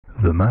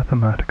The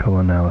Mathematical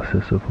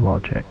Analysis of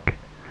Logic,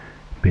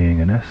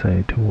 being an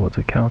essay towards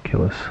a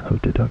calculus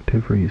of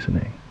deductive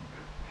reasoning,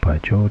 by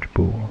George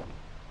Boole.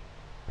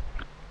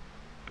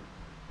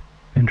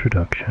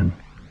 Introduction.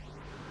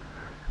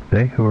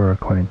 They who are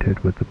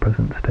acquainted with the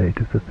present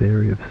state of the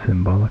theory of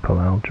symbolical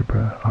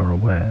algebra are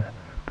aware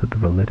that the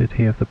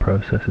validity of the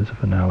processes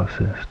of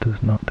analysis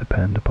does not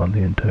depend upon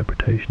the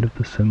interpretation of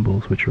the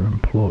symbols which are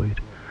employed,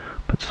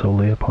 but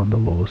solely upon the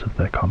laws of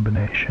their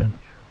combination.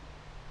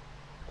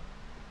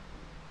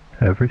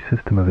 Every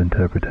system of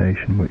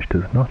interpretation which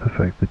does not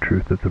affect the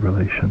truth of the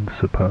relations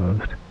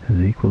supposed is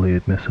equally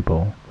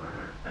admissible,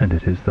 and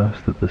it is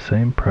thus that the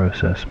same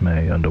process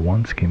may, under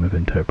one scheme of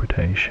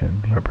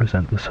interpretation,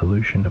 represent the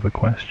solution of a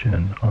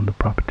question on the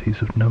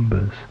properties of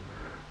numbers,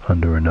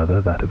 under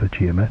another that of a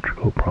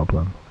geometrical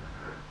problem,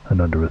 and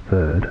under a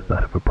third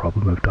that of a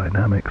problem of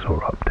dynamics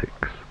or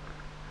optics.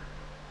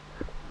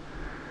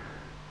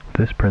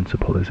 This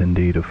principle is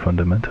indeed of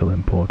fundamental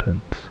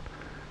importance,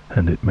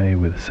 and it may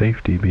with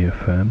safety be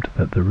affirmed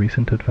that the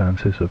recent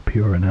advances of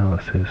pure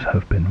analysis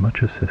have been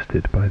much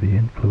assisted by the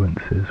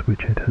influences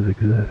which it has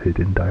exerted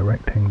in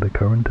directing the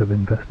current of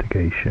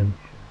investigation.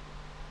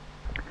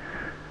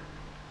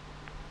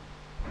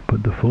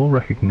 But the full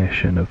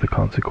recognition of the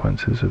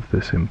consequences of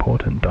this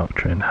important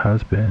doctrine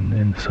has been,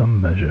 in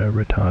some measure,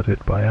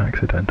 retarded by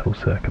accidental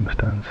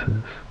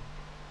circumstances.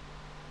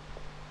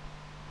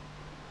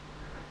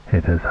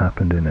 It has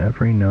happened in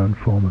every known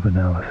form of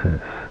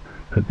analysis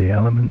that the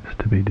elements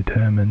to be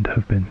determined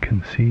have been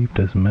conceived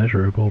as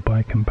measurable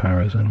by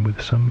comparison with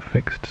some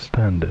fixed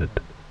standard.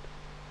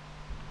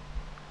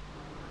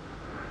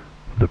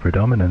 The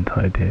predominant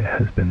idea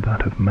has been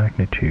that of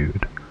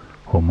magnitude,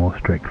 or more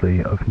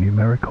strictly of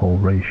numerical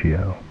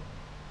ratio.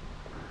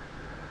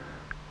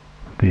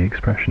 The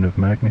expression of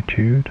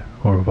magnitude,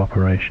 or of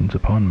operations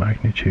upon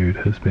magnitude,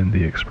 has been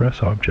the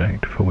express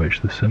object for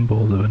which the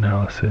symbols of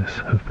analysis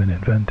have been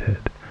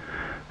invented,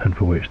 and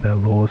for which their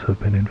laws have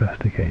been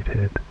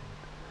investigated.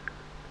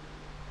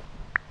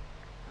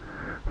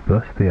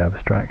 Thus the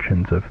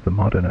abstractions of the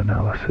modern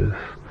analysis,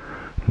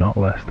 not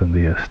less than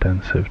the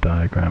ostensive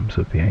diagrams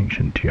of the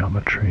ancient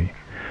geometry,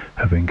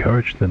 have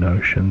encouraged the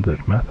notion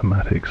that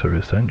mathematics are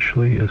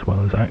essentially as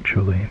well as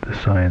actually the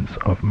science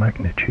of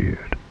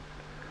magnitude.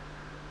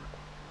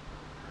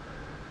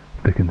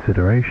 The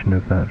consideration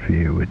of that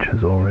view which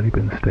has already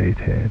been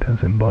stated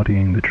as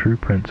embodying the true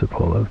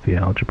principle of the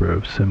algebra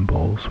of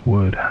symbols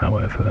would,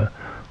 however,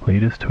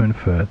 lead us to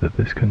infer that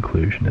this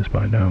conclusion is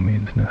by no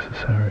means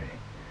necessary.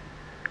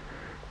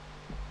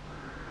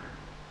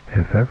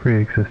 If every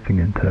existing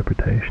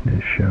interpretation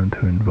is shown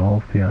to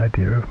involve the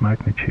idea of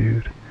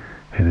magnitude,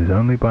 it is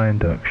only by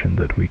induction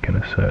that we can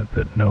assert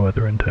that no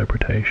other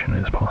interpretation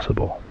is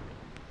possible.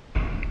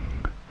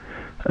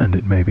 And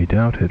it may be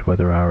doubted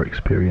whether our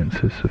experience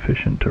is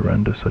sufficient to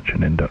render such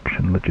an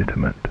induction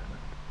legitimate.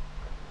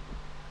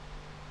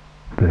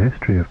 The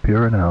history of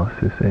pure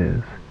analysis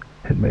is,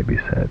 it may be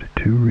said,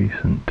 too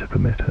recent to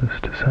permit us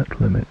to set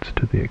limits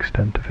to the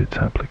extent of its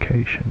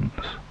applications.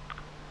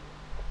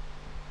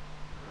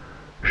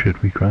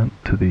 Should we grant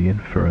to the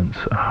inference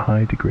a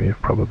high degree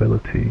of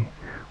probability,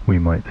 we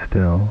might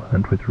still,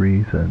 and with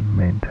reason,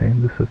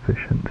 maintain the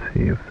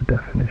sufficiency of the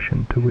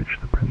definition to which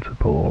the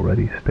principle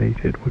already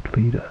stated would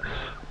lead us.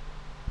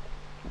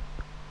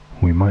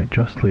 We might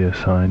justly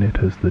assign it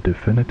as the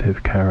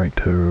definitive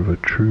character of a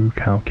true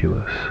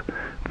calculus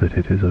that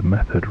it is a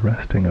method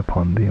resting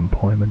upon the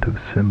employment of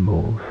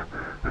symbols,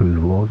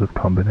 whose laws of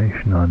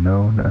combination are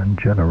known and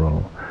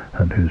general,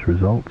 and whose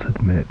results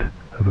admit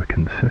of a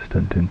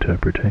consistent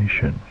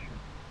interpretation.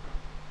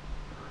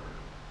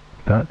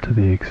 That to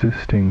the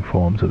existing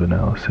forms of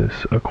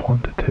analysis a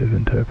quantitative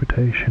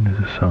interpretation is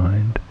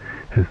assigned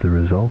is the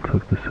result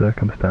of the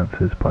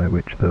circumstances by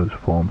which those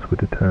forms were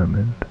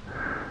determined,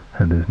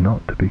 and is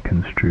not to be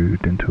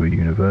construed into a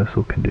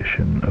universal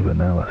condition of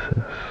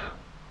analysis.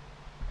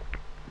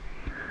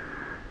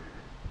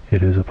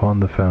 It is upon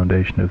the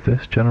foundation of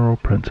this general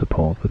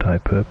principle that I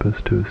purpose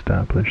to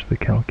establish the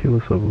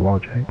calculus of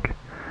logic,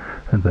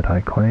 and that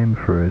I claim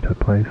for it a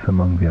place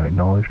among the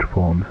acknowledged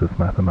forms of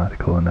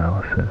mathematical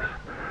analysis,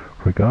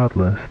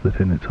 regardless that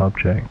in its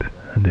object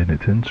and in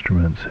its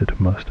instruments it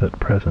must at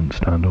present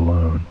stand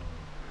alone.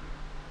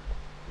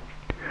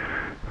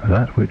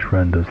 That which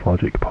renders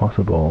logic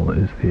possible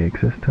is the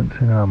existence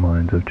in our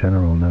minds of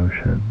general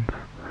notions,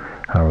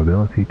 our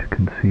ability to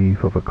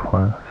conceive of a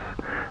class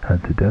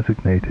and to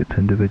designate its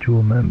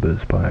individual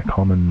members by a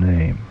common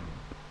name.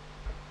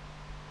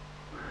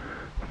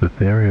 The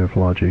theory of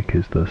logic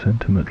is thus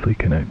intimately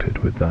connected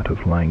with that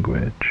of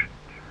language.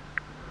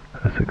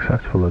 A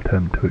successful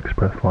attempt to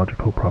express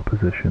logical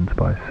propositions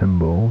by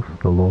symbols,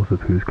 the laws of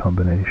whose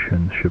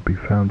combination should be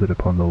founded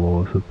upon the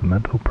laws of the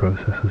mental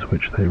processes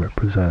which they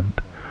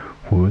represent,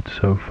 would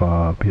so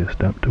far be a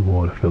step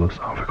toward a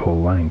philosophical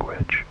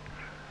language.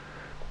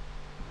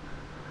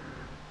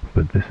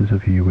 But this is a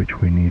view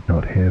which we need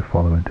not here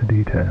follow into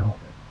detail.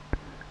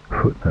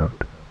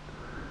 Footnote.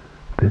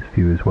 This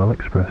view is well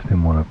expressed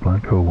in one of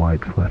Blanco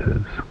White's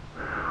letters.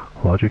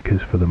 Logic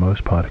is for the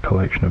most part a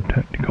collection of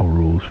technical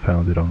rules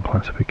founded on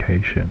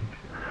classification.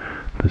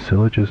 The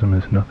syllogism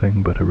is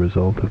nothing but a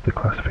result of the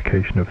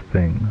classification of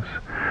things,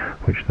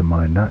 which the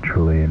mind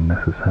naturally and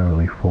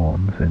necessarily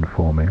forms in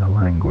forming a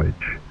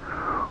language.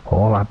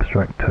 All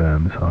abstract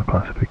terms are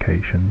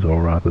classifications,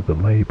 or rather the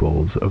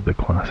labels, of the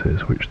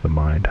classes which the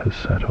mind has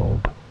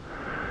settled.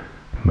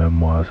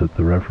 Memoirs of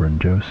the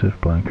Reverend Joseph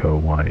Blanco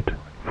White,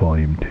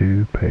 Volume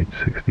 2, page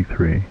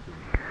 63.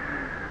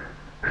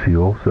 See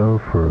also,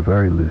 for a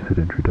very lucid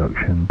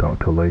introduction,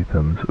 Dr.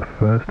 Latham's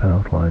First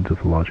Outlines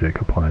of Logic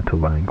Applied to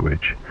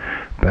Language,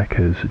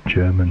 Becker's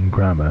German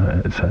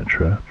Grammar,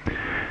 etc.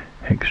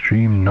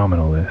 Extreme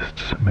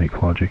nominalists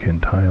make logic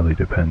entirely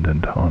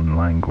dependent on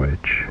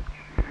language.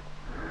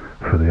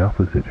 For the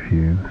opposite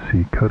view,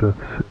 see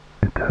Cuddeth's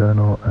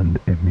Eternal and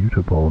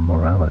Immutable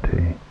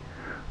Morality,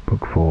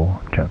 Book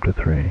 4, Chapter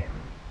 3.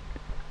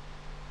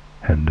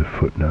 End of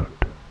footnote.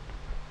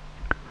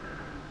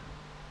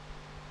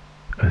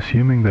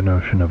 Assuming the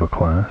notion of a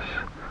class,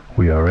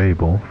 we are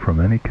able, from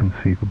any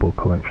conceivable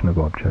collection of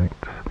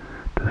objects,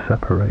 to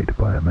separate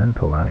by a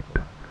mental act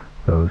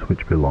those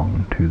which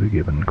belong to the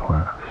given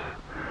class,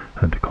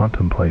 and to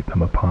contemplate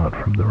them apart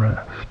from the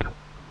rest.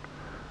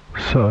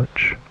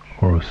 Such,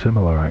 or a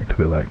similar act of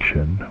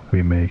election,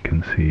 we may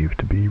conceive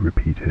to be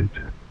repeated.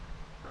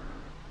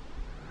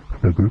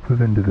 The group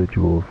of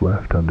individuals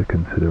left under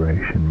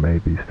consideration may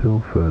be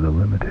still further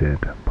limited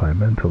by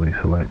mentally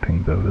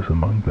selecting those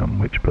among them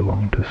which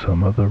belong to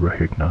some other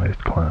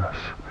recognized class,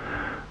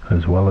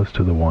 as well as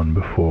to the one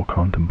before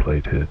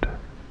contemplated.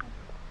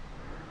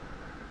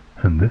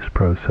 And this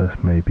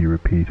process may be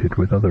repeated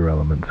with other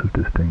elements of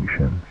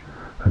distinction,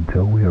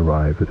 until we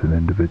arrive at an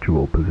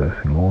individual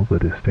possessing all the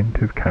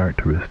distinctive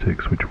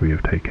characteristics which we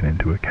have taken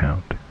into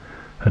account,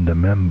 and a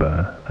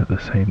member, at the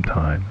same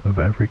time, of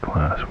every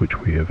class which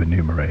we have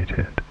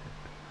enumerated.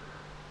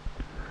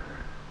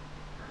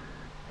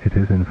 It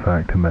is in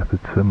fact a method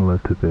similar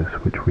to this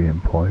which we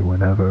employ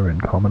whenever, in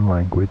common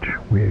language,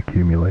 we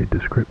accumulate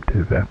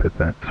descriptive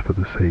epithets for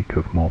the sake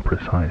of more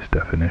precise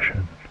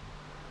definition.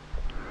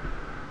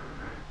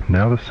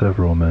 Now the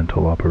several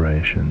mental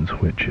operations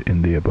which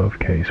in the above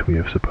case we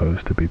have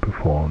supposed to be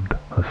performed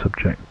are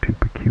subject to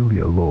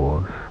peculiar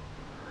laws.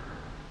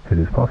 It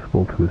is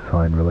possible to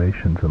assign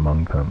relations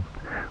among them,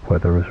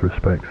 whether as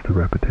respects the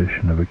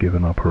repetition of a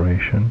given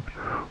operation,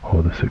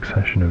 or the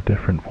succession of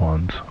different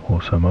ones,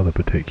 or some other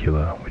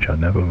particular, which are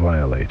never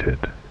violated.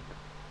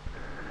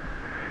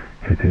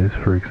 It is,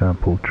 for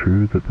example,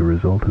 true that the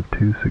result of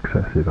two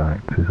successive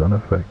acts is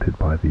unaffected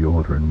by the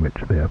order in which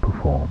they are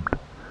performed,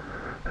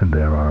 and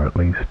there are at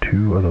least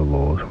two other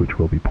laws which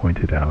will be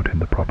pointed out in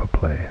the proper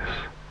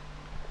place.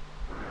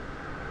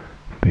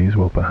 These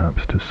will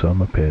perhaps to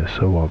some appear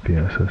so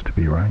obvious as to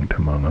be ranked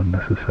among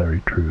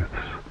unnecessary truths,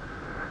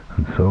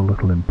 and so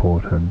little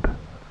important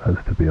as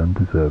to be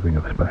undeserving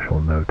of special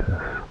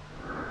notice.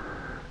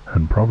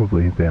 And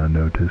probably they are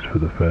noticed for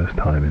the first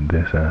time in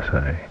this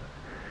essay.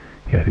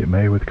 Yet it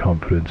may with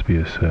confidence be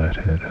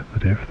asserted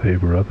that if they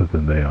were other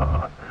than they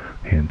are,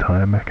 the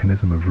entire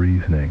mechanism of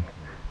reasoning,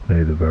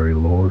 nay, the very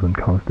laws and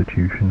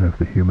constitution of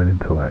the human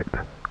intellect,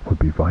 would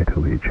be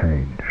vitally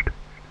changed.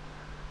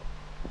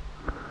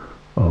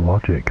 A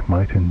logic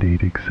might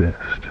indeed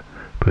exist,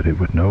 but it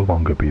would no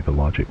longer be the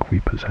logic we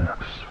possess.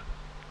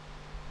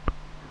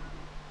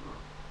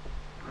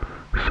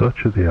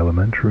 Such are the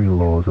elementary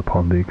laws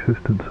upon the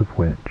existence of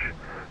which,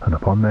 and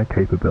upon their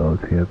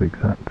capability of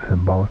exact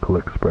symbolical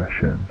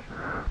expression,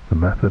 the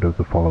method of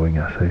the following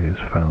essay is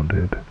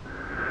founded,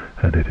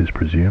 and it is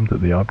presumed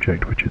that the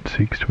object which it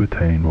seeks to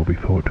attain will be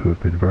thought to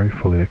have been very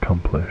fully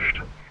accomplished.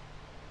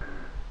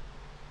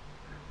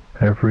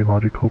 Every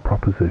logical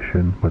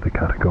proposition, whether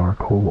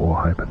categorical or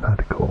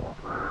hypothetical,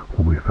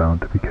 will be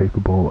found to be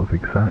capable of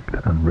exact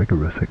and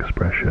rigorous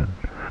expression,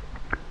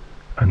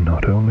 and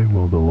not only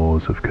will the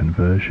laws of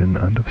conversion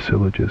and of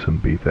syllogism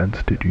be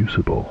thence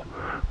deducible,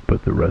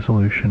 but the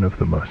resolution of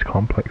the most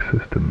complex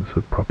systems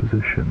of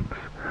propositions,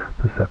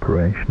 the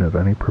separation of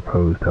any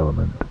proposed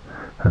element,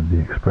 and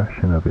the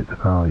expression of its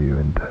value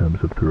in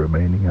terms of the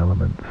remaining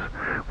elements,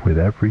 with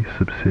every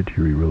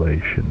subsidiary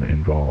relation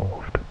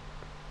involved.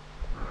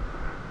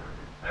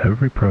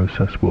 Every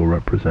process will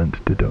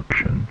represent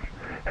deduction.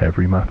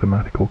 Every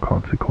mathematical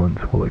consequence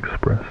will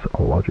express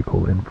a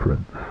logical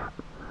inference.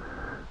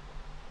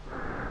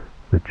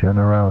 The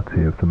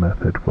generality of the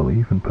method will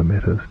even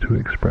permit us to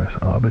express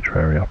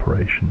arbitrary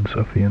operations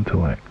of the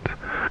intellect,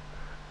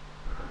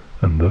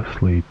 and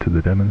thus lead to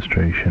the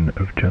demonstration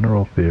of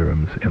general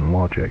theorems in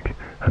logic,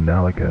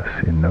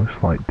 analogous in no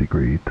slight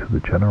degree to the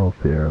general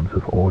theorems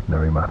of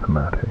ordinary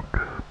mathematics.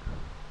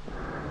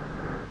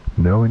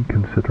 No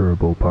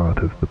inconsiderable part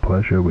of the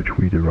pleasure which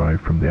we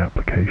derive from the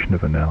application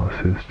of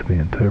analysis to the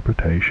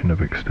interpretation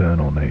of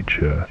external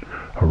nature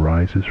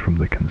arises from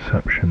the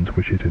conceptions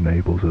which it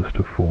enables us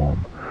to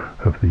form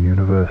of the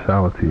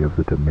universality of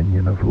the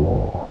dominion of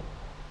law.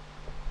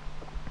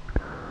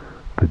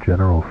 The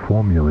general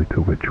formulae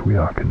to which we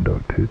are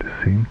conducted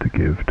seem to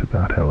give to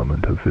that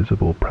element a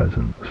visible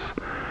presence,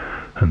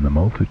 and the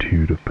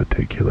multitude of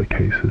particular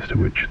cases to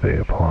which they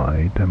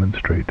apply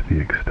demonstrate the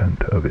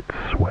extent of its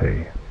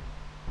sway.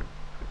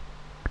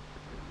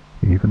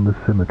 Even the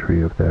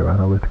symmetry of their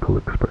analytical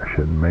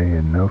expression may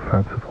in no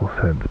fanciful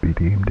sense be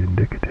deemed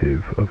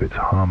indicative of its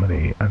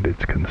harmony and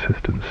its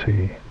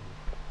consistency.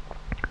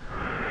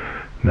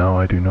 Now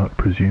I do not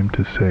presume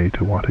to say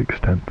to what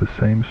extent the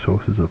same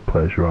sources of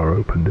pleasure are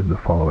opened in the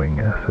following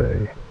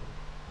essay.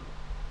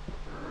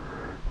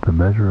 The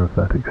measure of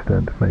that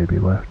extent may be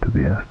left to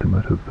the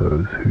estimate of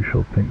those who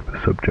shall think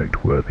the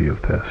subject worthy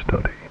of their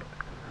study.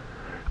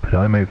 But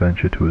I may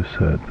venture to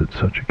assert that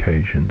such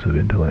occasions of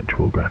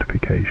intellectual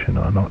gratification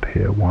are not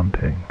here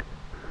wanting.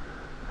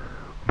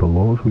 The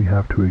laws we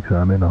have to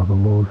examine are the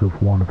laws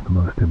of one of the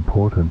most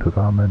important of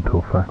our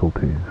mental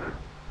faculties.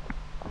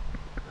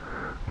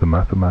 The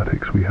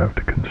mathematics we have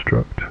to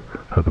construct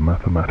are the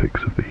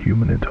mathematics of the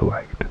human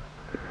intellect,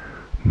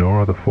 nor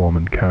are the form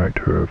and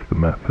character of the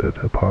method,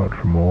 apart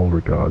from all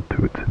regard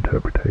to its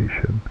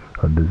interpretation,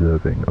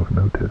 undeserving of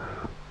notice.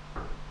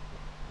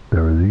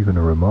 There is even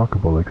a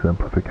remarkable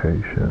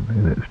exemplification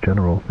in its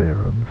general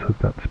theorems of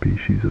that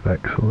species of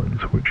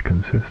excellence which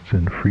consists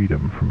in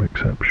freedom from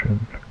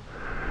exception,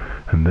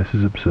 and this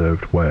is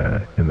observed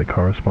where, in the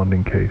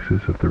corresponding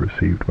cases of the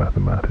received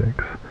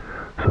mathematics,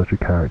 such a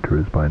character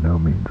is by no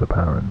means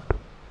apparent.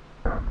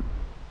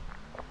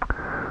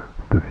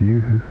 The few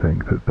who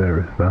think that there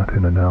is that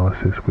in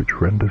analysis which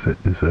renders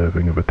it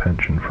deserving of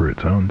attention for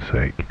its own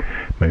sake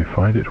may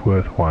find it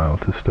worthwhile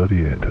to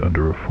study it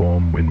under a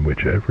form in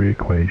which every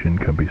equation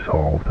can be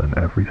solved and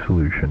every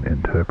solution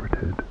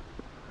interpreted.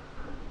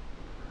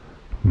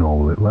 Nor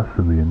will it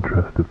lessen the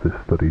interest of this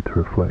study to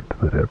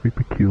reflect that every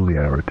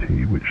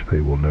peculiarity which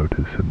they will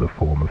notice in the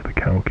form of the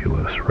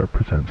calculus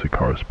represents a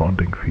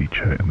corresponding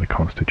feature in the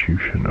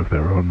constitution of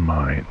their own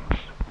minds.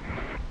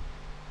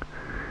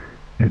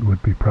 It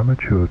would be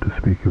premature to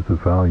speak of the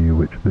value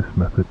which this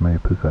method may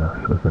possess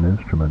as an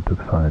instrument of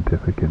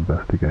scientific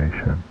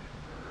investigation.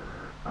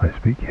 I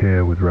speak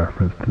here with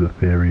reference to the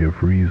theory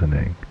of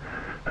reasoning,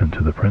 and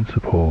to the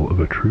principle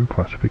of a true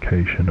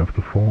classification of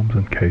the forms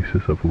and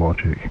cases of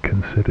logic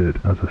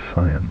considered as a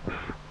science.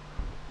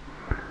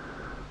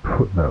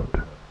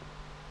 Footnote: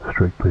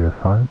 strictly a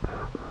science,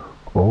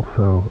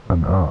 also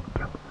an art,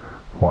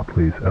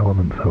 Whately's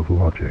Elements of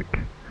Logic.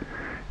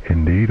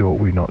 Indeed, ought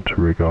we not to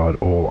regard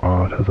all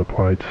art as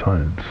applied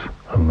science,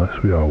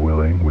 unless we are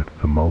willing with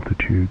the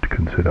multitude to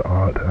consider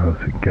art as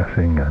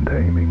guessing and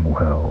aiming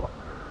well?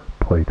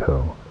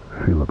 Plato,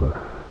 Philebus.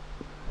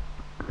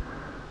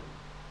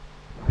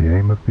 The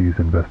aim of these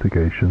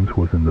investigations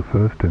was in the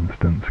first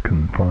instance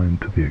confined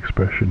to the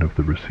expression of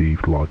the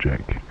received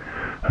logic,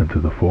 and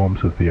to the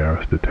forms of the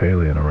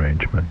Aristotelian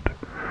arrangement,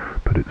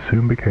 but it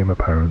soon became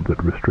apparent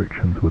that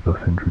restrictions were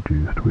thus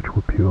introduced which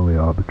were purely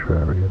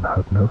arbitrary and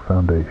had no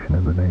foundation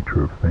in the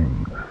nature of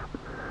things.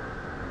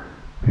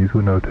 These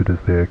were noted as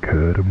they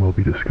occurred and will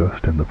be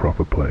discussed in the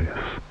proper place.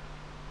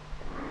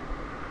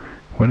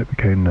 When it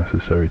became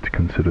necessary to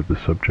consider the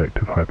subject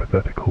of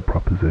hypothetical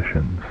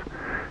propositions,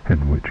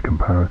 in which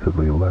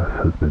comparatively less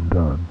has been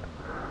done,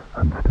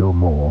 and still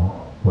more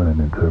when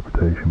an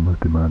interpretation was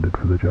demanded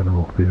for the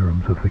general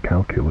theorems of the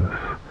calculus,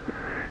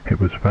 it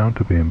was found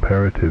to be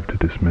imperative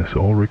to dismiss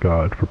all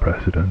regard for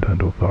precedent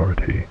and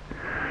authority,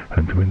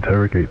 and to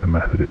interrogate the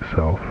method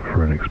itself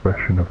for an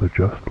expression of the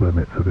just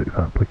limits of its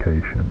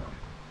application.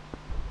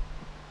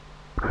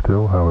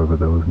 Still, however,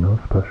 there was no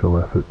special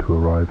effort to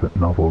arrive at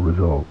novel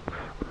results,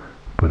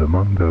 but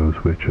among those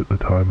which at the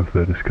time of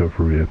their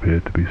discovery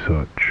appeared to be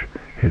such,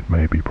 it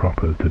may be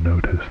proper to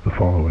notice the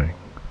following.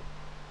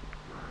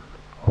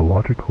 A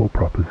logical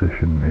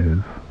proposition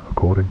is,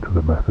 according to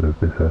the method of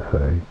this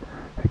essay,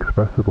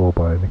 expressible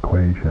by an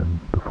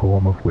equation, the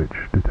form of which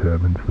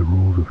determines the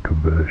rules of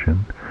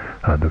conversion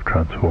and of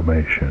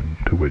transformation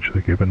to which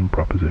the given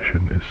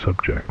proposition is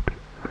subject.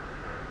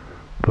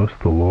 Thus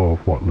the law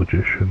of what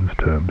logicians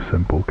term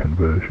simple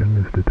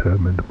conversion is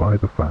determined by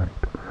the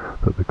fact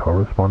that the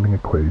corresponding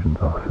equations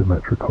are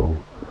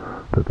symmetrical,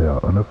 that they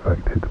are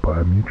unaffected by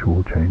a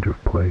mutual change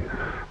of place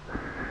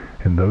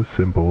in those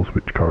symbols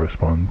which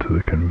correspond to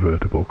the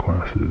convertible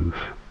classes.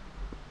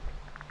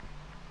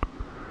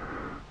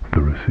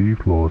 The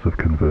received laws of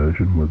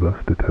conversion were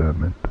thus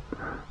determined,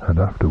 and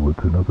afterwards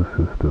another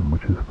system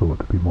which is thought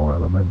to be more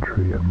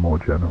elementary and more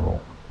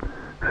general.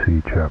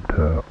 See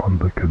chapter on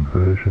the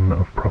conversion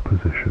of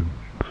propositions.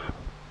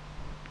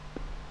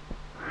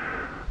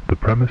 The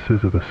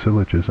premises of a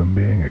syllogism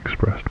being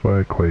expressed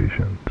by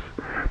equations,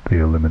 the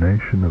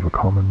elimination of a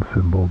common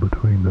symbol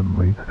between them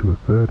leads to a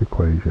third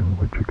equation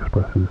which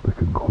expresses the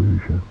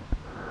conclusion,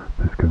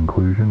 this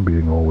conclusion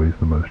being always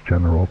the most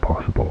general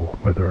possible,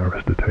 whether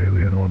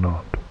Aristotelian or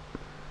not.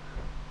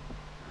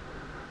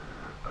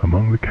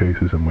 Among the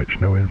cases in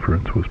which no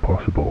inference was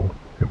possible,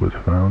 it was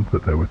found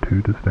that there were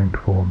two distinct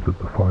forms of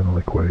the final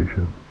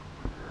equation.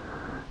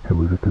 It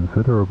was a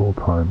considerable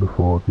time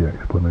before the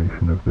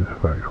explanation of this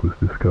fact was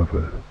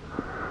discovered,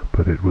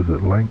 but it was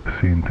at length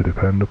seen to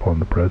depend upon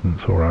the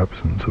presence or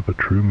absence of a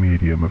true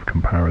medium of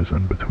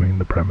comparison between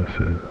the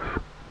premises.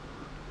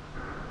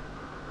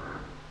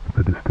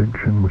 The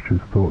distinction which is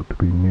thought to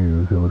be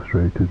new is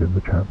illustrated in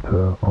the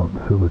chapter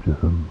on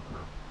syllogisms.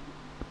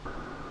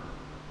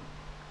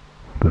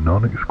 The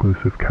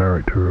non-exclusive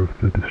character of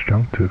the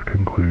disjunctive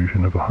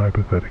conclusion of a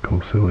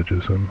hypothetical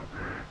syllogism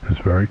is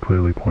very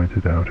clearly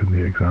pointed out in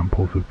the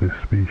examples of this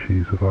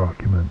species of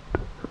argument.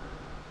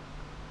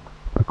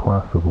 The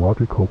class of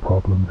logical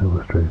problems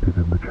illustrated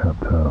in the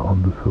chapter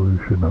on the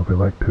solution of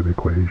elective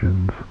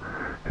equations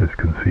is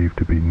conceived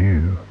to be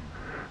new,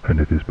 and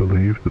it is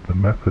believed that the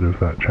method of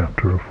that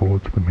chapter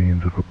affords the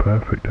means of a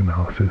perfect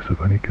analysis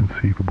of any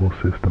conceivable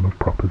system of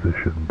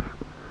propositions,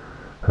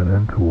 an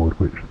end toward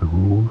which the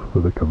rules for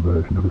the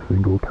conversion of a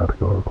single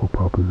categorical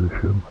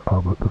proposition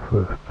are but the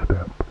first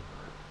step.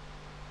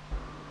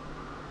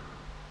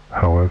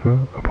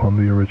 However, upon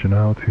the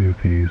originality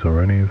of these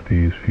or any of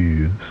these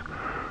views,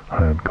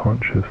 I am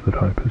conscious that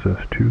I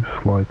possess too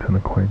slight an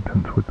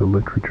acquaintance with the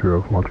literature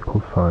of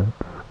logical science,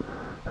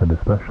 and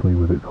especially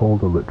with its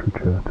older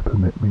literature, to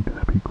permit me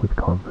to speak with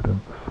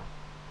confidence.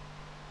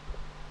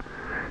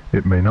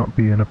 It may not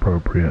be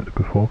inappropriate,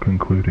 before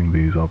concluding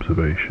these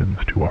observations,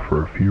 to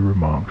offer a few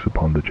remarks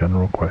upon the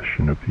general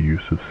question of the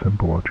use of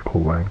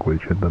symbological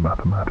language in the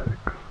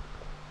mathematics.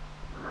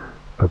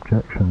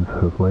 Objections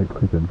have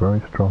lately been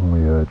very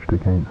strongly urged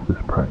against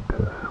this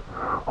practice,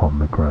 on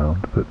the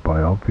ground that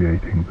by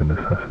obviating the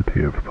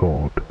necessity of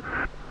thought,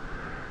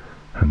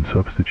 and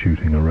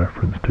substituting a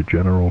reference to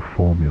general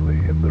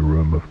formulae in the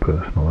room of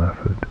personal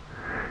effort,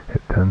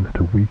 it tends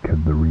to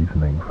weaken the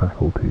reasoning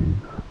faculties.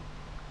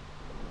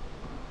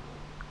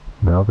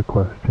 Now the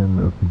question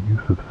of the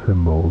use of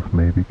symbols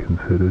may be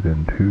considered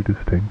in two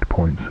distinct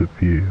points of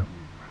view.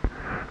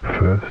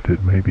 First,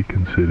 it may be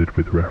considered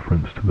with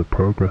reference to the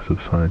progress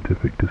of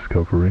scientific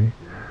discovery,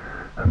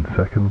 and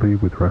secondly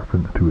with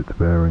reference to its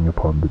bearing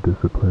upon the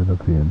discipline of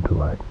the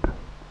intellect.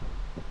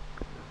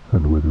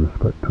 And with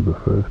respect to the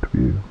first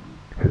view,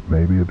 it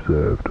may be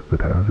observed that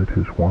as it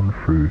is one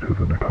fruit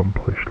of an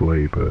accomplished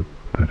labour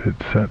that it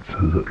sets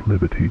us at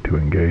liberty to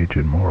engage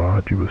in more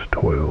arduous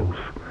toils,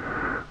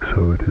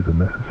 so it is a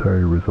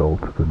necessary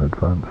result of an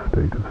advanced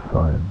state of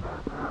science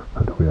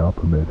that we are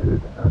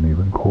permitted and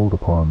even called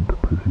upon to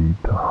proceed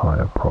to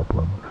higher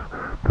problems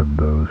than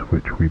those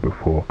which we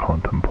before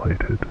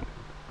contemplated.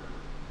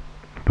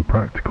 The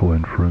practical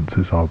inference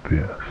is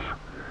obvious.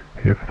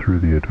 If through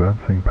the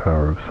advancing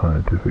power of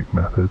scientific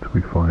methods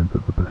we find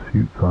that the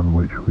pursuits on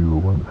which we were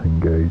once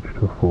engaged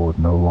afford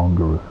no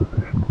longer a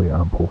sufficiently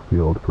ample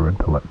field for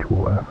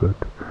intellectual effort,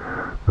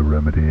 the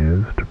remedy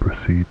is to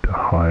proceed to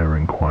higher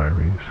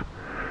inquiries,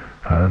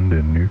 and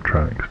in new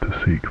tracks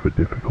to seek for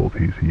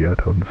difficulties yet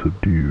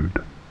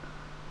unsubdued.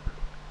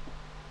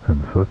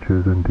 And such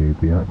is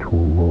indeed the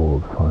actual law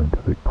of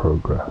scientific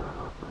progress.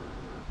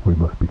 We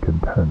must be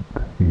content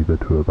either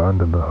to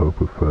abandon the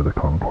hope of further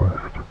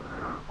conquest,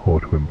 or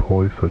to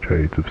employ such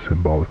aids of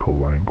symbolical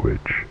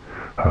language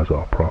as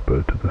are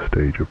proper to the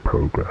stage of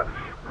progress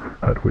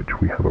at which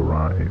we have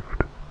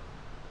arrived.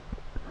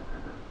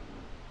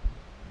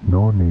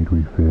 Nor need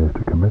we fear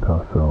to commit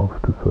ourselves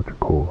to such a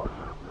course.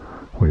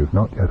 We have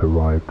not yet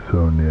arrived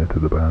so near to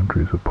the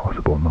boundaries of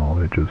possible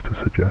knowledge as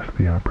to suggest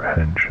the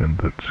apprehension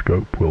that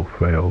scope will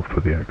fail for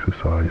the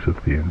exercise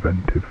of the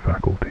inventive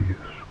faculties.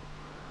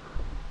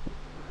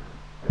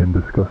 In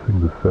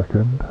discussing the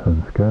second,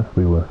 and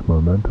scarcely less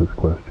momentous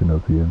question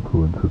of the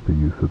influence of the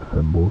use of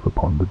symbols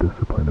upon the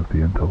discipline of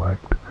the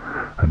intellect,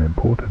 an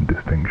important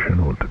distinction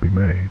ought to be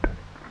made.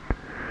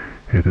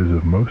 It is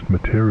of most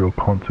material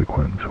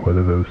consequence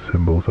whether those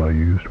symbols are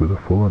used with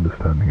a full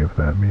understanding of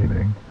their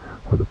meaning,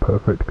 with a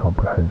perfect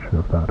comprehension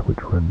of that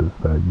which renders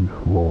their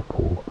use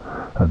lawful,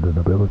 and an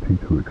ability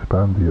to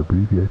expand the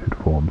abbreviated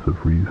forms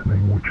of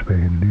reasoning which they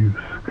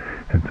induce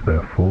into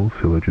their full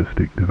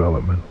syllogistic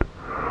development,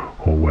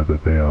 or whether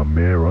they are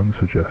mere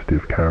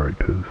unsuggestive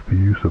characters, the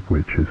use of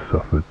which is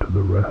suffered to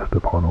the rest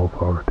upon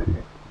authority.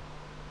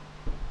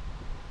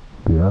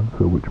 The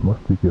answer which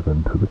must be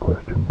given to the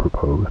question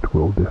proposed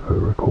will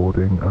differ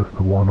according as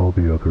the one or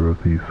the other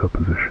of these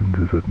suppositions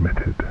is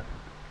admitted.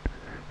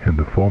 In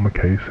the former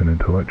case, an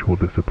intellectual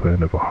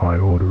discipline of a high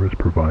order is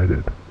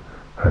provided,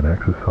 an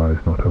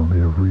exercise not only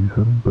of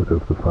reason, but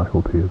of the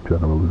faculty of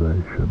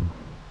generalization.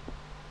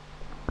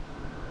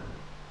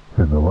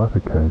 In the latter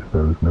case,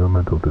 there is no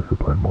mental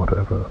discipline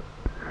whatever.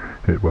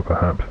 It were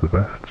perhaps the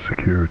best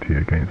security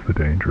against the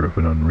danger of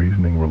an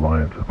unreasoning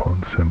reliance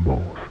upon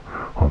symbols,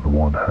 on the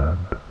one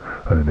hand,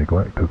 and a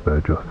neglect of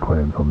their just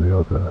claims on the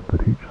other,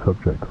 that each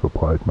subject of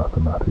applied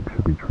mathematics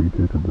should be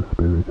treated in the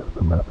spirit of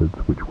the methods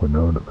which were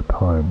known at the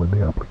time when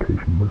the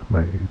application was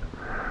made,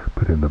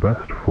 but in the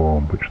best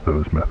form which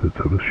those methods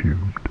have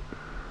assumed.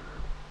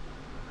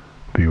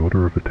 The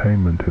order of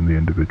attainment in the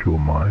individual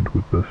mind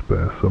would thus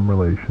bear some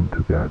relation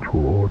to the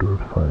actual order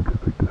of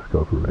scientific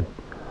discovery,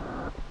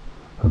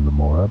 and the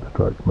more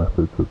abstract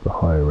methods of the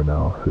higher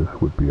analysis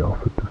would be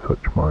offered to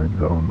such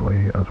minds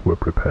only as were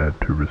prepared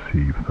to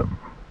receive them.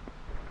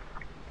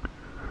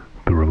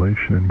 The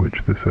relation in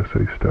which this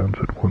essay stands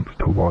at once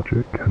to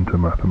logic and to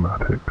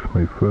mathematics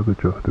may further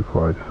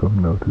justify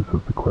some notice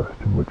of the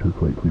question which has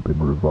lately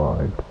been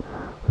revived,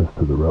 as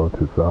to the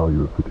relative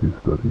value of the two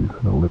studies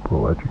in a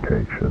liberal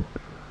education.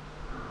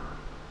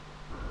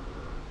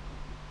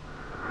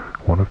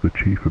 One of the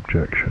chief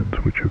objections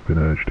which have been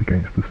urged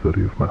against the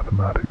study of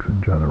mathematics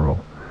in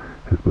general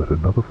is but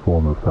another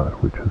form of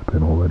that which has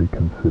been already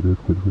considered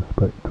with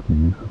respect to the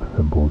use of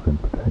symbols in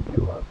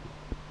particular,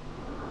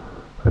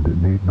 and it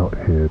need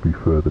not here be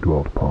further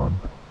dwelt upon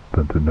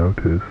than to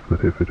notice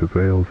that if it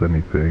avails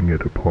anything,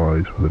 it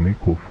applies with an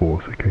equal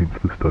force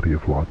against the study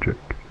of logic.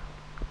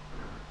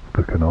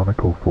 The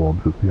canonical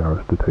forms of the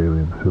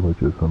Aristotelian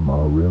syllogism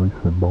are really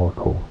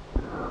symbolical,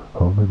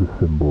 only the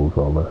symbols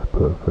are less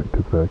perfect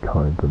of their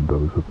kind than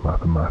those of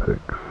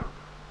mathematics.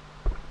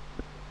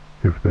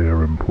 If they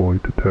are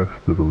employed to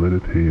test the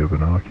validity of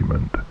an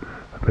argument,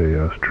 they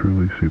as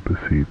truly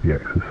supersede the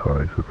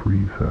exercise of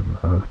reason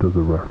as does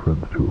a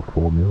reference to a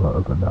formula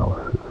of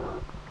analysis.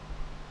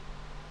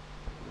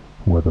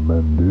 Whether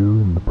men do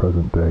in the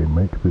present day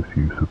make this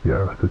use of the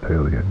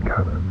Aristotelian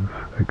canons,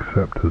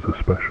 except as a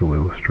special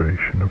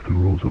illustration of the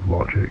rules of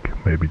logic,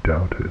 may be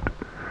doubted,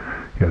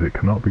 yet it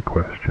cannot be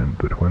questioned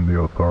that when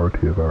the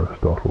authority of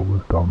Aristotle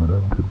was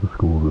dominant in the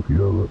schools of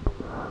Europe,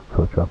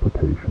 such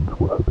applications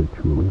were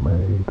habitually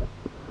made,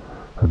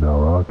 and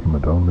our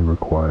argument only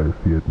requires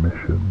the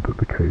admission that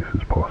the case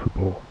is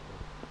possible.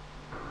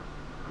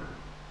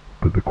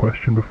 But the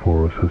question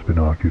before us has been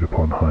argued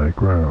upon higher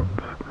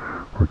grounds,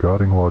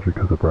 regarding logic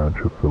as a branch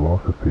of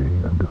philosophy,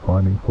 and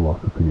defining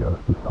philosophy as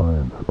the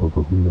science of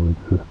a real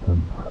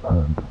existence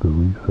and the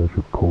research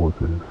of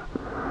causes,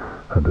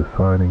 and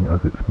assigning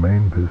as its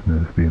main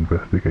business the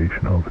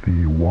investigation of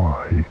the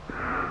why,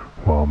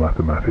 while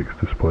mathematics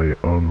display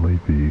only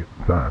the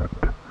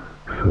that.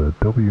 Sir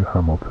W.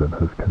 Hamilton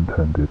has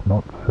contended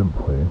not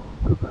simply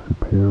that the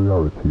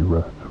superiority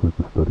rests with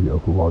the study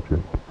of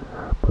logic,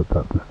 but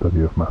that the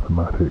study of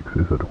mathematics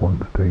is at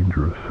once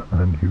dangerous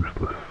and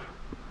useless.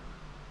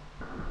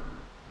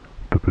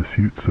 The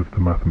pursuits of the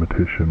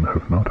mathematician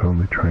have not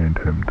only trained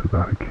him to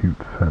that acute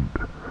scent,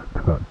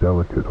 to that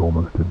delicate,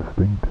 almost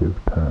instinctive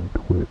tact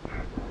which,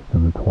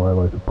 in the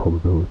twilight of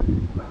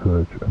probability, the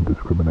search and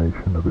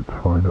discrimination of its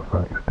finer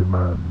facts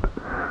demand,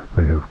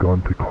 they have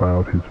gone to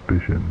cloud his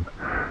vision,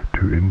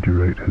 to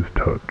indurate his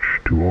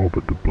touch to all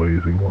but the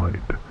blazing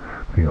light,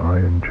 the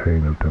iron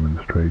chain of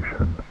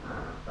demonstration,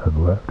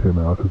 and left him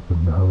out of the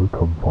narrow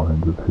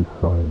confines of his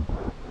science,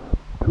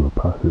 to a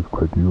passive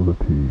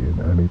credulity in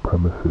any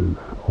premises,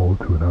 or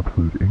to an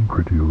absolute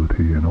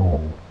incredulity in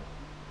all.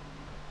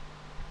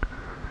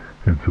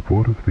 In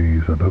support of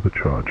these and other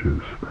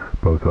charges,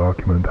 both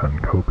argument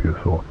and copious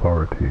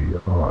authority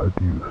are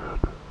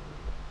adduced.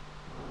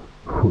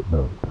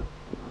 Footnote: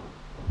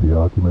 the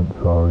arguments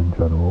are in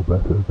general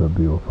better than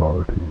the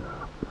authorities.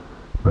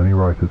 Many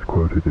writers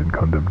quoted in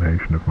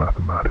condemnation of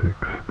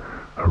mathematics,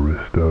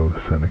 Aristo,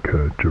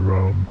 Seneca,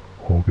 Jerome,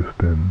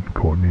 Augustine,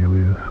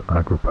 Cornelius,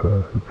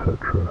 Agrippa,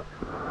 etc.,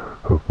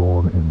 have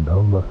borne in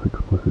no less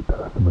explicit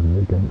testimony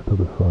against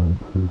other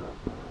sciences,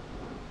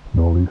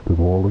 nor least of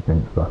all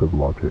against that of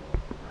logic.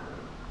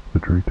 The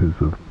treatise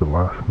of the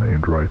last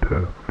named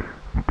writer,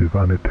 De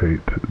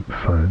Vanitate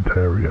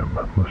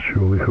Scientiarum, must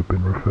surely have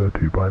been referred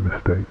to by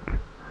mistake.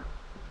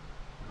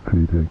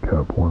 Vide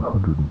Cap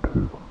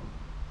 102.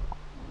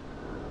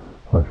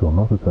 I shall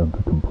not attempt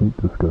a complete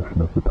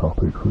discussion of the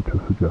topics which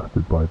are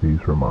suggested by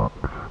these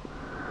remarks.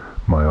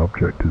 My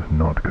object is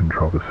not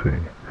controversy,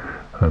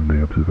 and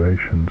the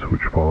observations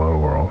which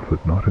follow are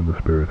offered not in the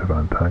spirit of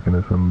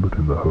antagonism, but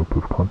in the hope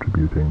of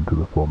contributing to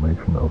the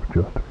formation of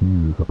just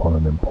views upon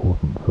an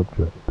important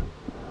subject.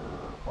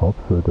 Of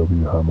Sir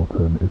W.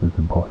 Hamilton it is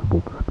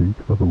impossible to speak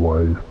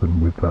otherwise than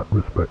with that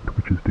respect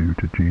which is due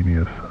to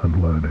genius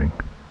and learning.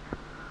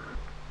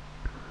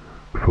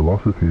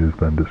 Philosophy is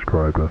then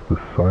described as the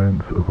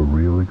science of a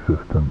real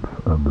existence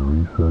and the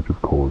research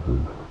of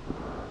causes,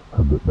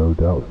 and that no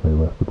doubts may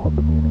rest upon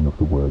the meaning of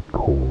the word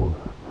cause.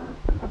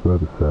 It is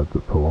further said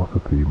that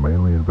philosophy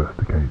mainly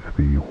investigates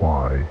the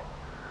why.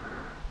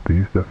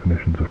 These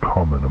definitions are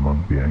common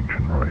among the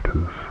ancient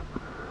writers.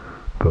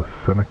 Thus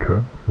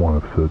Seneca, one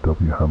of Sir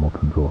W.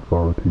 Hamilton's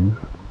authorities,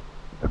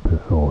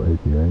 Epistle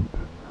 88,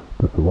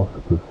 the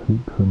philosopher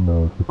seeks and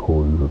knows the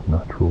causes of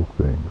natural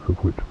things,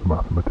 of which the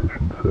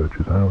mathematician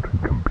searches out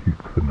and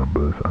computes the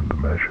numbers and the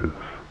measures.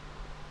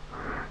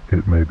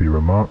 It may be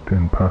remarked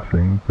in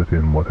passing that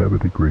in whatever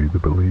degree the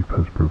belief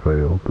has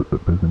prevailed that the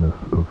business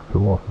of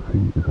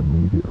philosophy is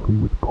immediately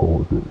with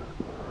causes,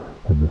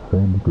 in the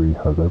same degree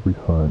has every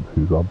science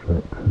whose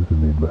object is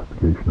in the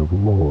investigation of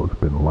laws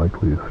been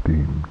lightly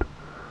esteemed.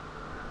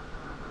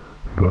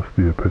 Thus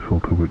the epistle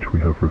to which we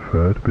have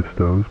referred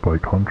bestows by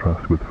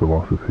contrast with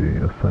philosophy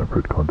a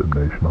separate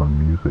condemnation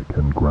on music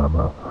and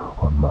grammar,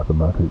 on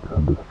mathematics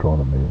and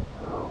astronomy,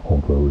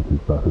 although it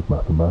is that of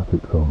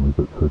mathematics only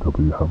that Sir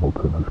W.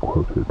 Hamilton has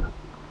quoted.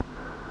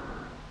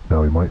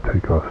 Now we might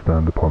take our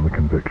stand upon the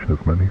conviction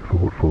of many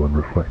thoughtful and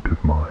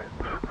reflective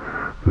minds,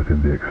 that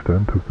in the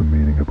extent of the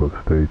meaning above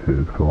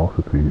stated,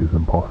 philosophy is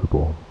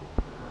impossible.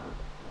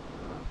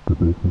 The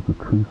business of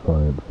true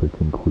science, they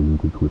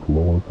conclude, is with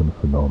laws and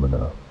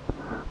phenomena,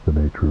 the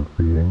nature of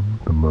being,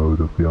 the mode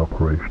of the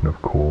operation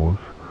of cause,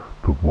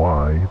 The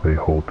why they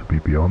hold to be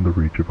beyond the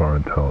reach of our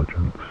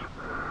intelligence,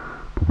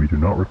 but we do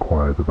not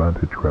require the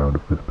vantage ground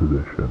of this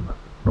position,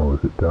 nor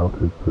is it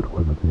doubted that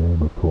whether the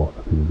aim of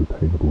philosophy is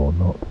attainable or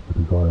not,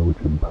 the desire which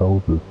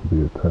impels us to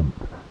the attempt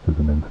is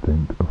an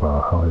instinct of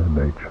our higher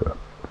nature.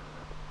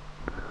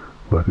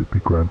 Let it be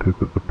granted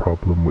that the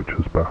problem which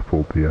has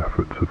baffled the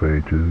efforts of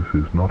ages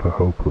is not a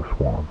hopeless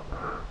one,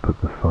 that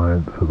the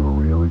science of a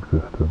real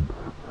existence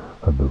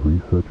and the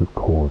research of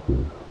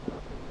causes,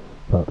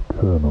 that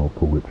kernel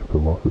for which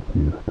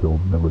philosophy is still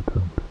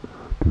militant,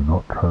 do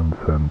not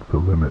transcend the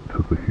limits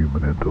of the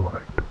human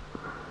intellect.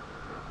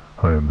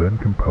 I am then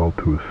compelled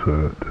to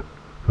assert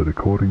that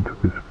according to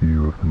this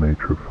view of the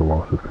nature of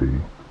philosophy,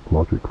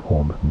 logic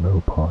forms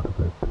no part of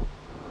it.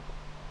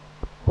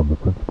 On the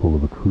principle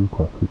of a true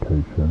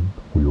classification,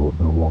 we ought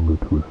no longer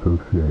to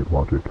associate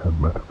logic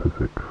and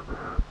metaphysics,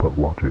 but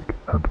logic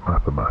and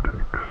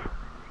mathematics.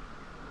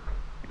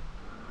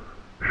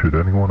 Should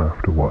anyone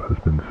after what has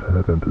been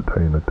said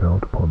entertain a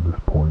doubt upon this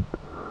point,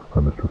 I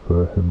must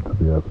refer him to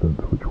the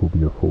evidence which will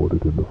be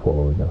afforded in the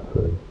following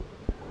essay.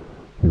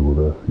 He will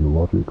there see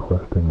logic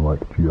resting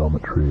like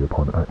geometry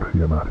upon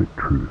axiomatic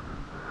truth,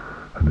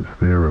 and its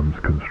theorems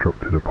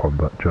constructed upon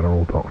that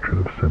general doctrine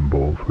of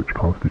symbols which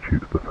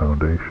constitutes the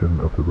foundation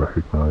of the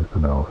recognized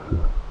analysis.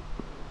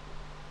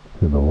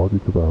 In the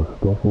logic of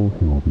Aristotle,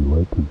 he will be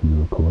led to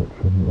view a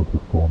collection of the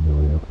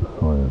formulae of the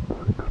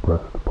science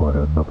expressed by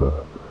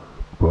another,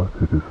 but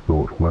it is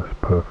thought less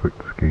perfect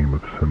scheme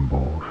of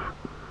symbols.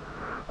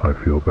 I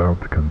feel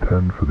bound to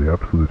contend for the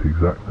absolute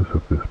exactness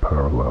of this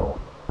parallel.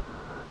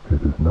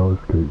 It is no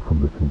escape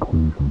from the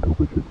conclusion to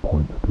which it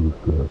points to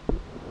assert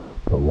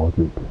that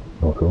logic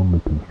not only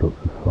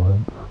constructs a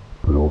science,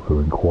 but also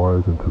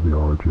inquires into the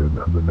origin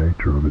and the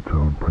nature of its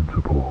own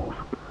principles,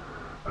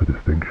 a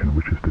distinction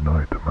which is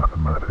denied to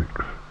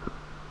mathematics.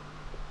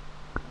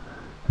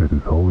 It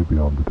is wholly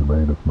beyond the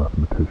domain of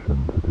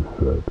mathematicians, it is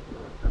said,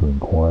 to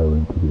inquire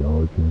into the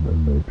origin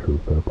and nature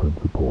of their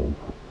principles.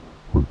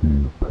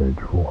 Review, page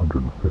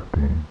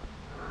 415.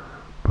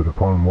 But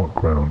upon what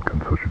ground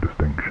can such a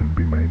distinction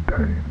be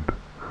maintained?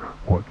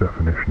 What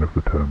definition of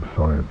the term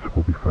science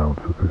will be found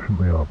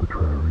sufficiently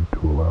arbitrary to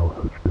allow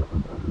such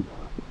differences?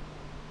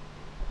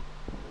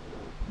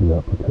 The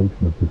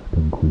application of this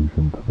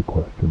conclusion to the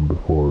question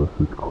before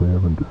us is clear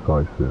and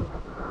decisive.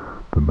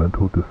 The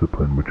mental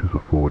discipline which is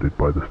afforded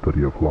by the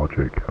study of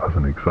logic as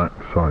an exact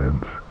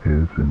science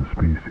is, in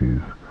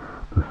species,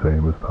 the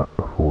same as that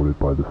afforded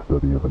by the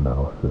study of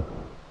analysis.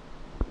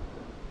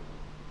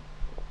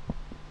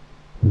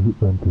 Is it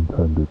then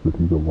contended that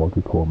either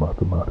logic or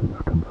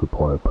mathematics can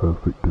supply a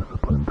perfect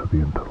discipline to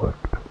the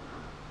intellect?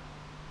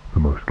 The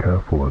most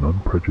careful and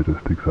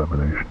unprejudiced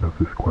examination of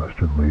this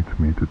question leads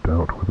me to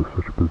doubt whether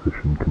such a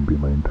position can be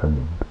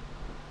maintained.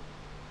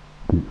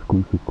 The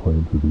exclusive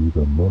claims of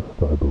either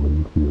must, I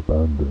believe, be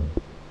abandoned,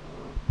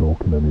 nor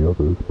can any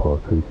others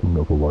partaking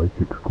of a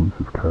like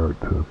exclusive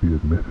character be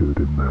admitted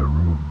in their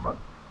room.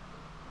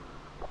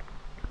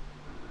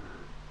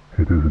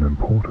 It is an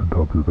important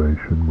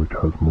observation which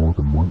has more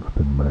than once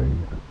been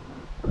made,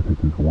 that it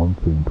is one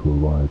thing to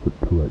arrive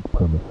at correct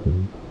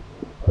premises,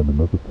 and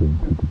another thing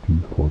to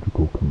deduce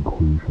logical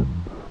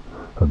conclusions,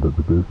 and that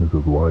the business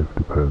of life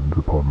depends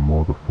upon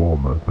more the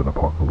former than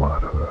upon the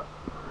latter.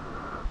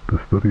 The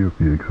study of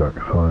the exact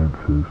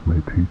sciences may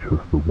teach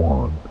us the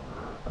one,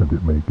 and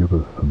it may give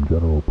us some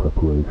general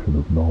preparation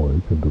of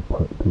knowledge and of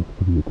practice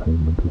for the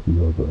attainment of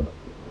the other.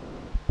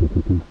 But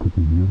it is to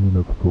the union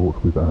of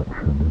thought with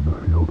action in the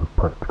field of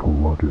practical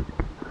logic,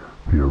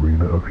 the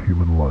arena of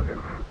human life,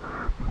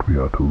 that we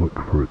are to look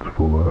for its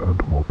fuller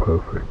and more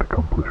perfect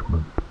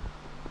accomplishment.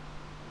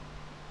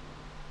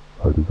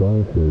 I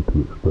desire here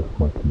to express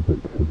my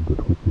conviction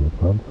that with the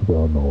advance of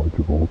our knowledge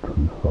of all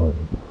true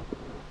science,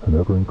 an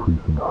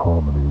ever-increasing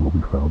harmony will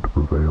be found to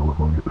prevail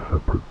among its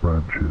separate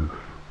branches.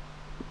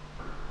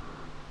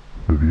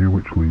 The view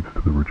which leads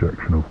to the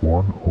rejection of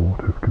one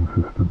ought, if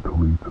consistent, to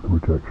lead to the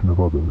rejection of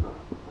others,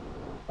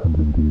 and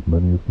indeed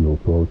many of the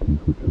authorities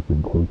which have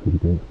been quoted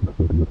against the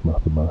study of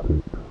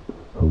mathematics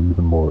are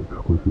even more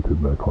explicit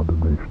in their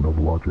condemnation of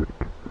logic.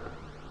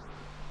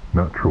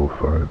 Natural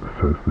science,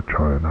 says the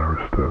Chian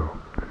Aristo,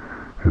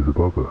 is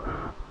above us.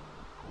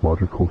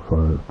 Logical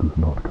science does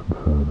not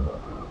concern us.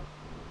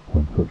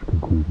 When such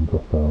conclusions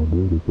are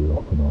founded, as they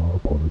often are,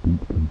 upon a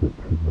deep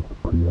conviction of the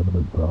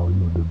preeminent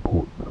value and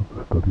importance of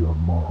the study on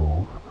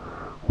morals,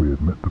 we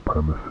admit the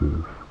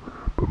premises,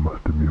 but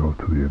must demur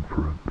to the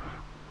inference.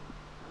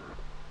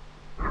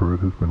 For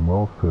it has been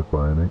well said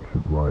by an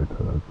ancient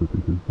writer that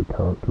it is the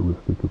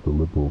characteristic of the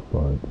liberal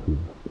sciences,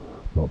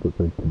 not that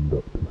they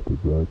conduct us to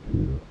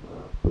virtue,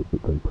 but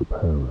that they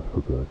prepare us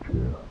for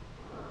virtue.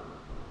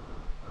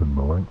 And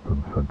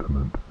Melanchthon's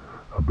sentiment,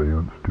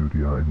 abeunt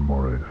studia in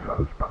mores,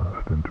 has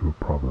passed into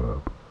a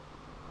proverb.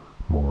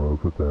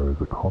 Moreover, there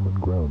is a common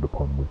ground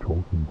upon which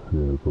all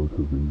sincere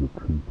votaries of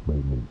truth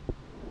may meet,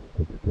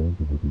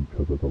 exchanging with each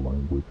other the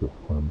language of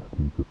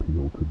Flamsteed's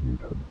appeal to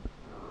Newton.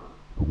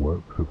 The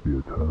works of the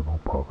eternal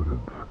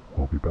providence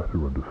will be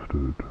better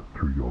understood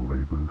through your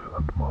labours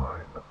and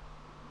mine.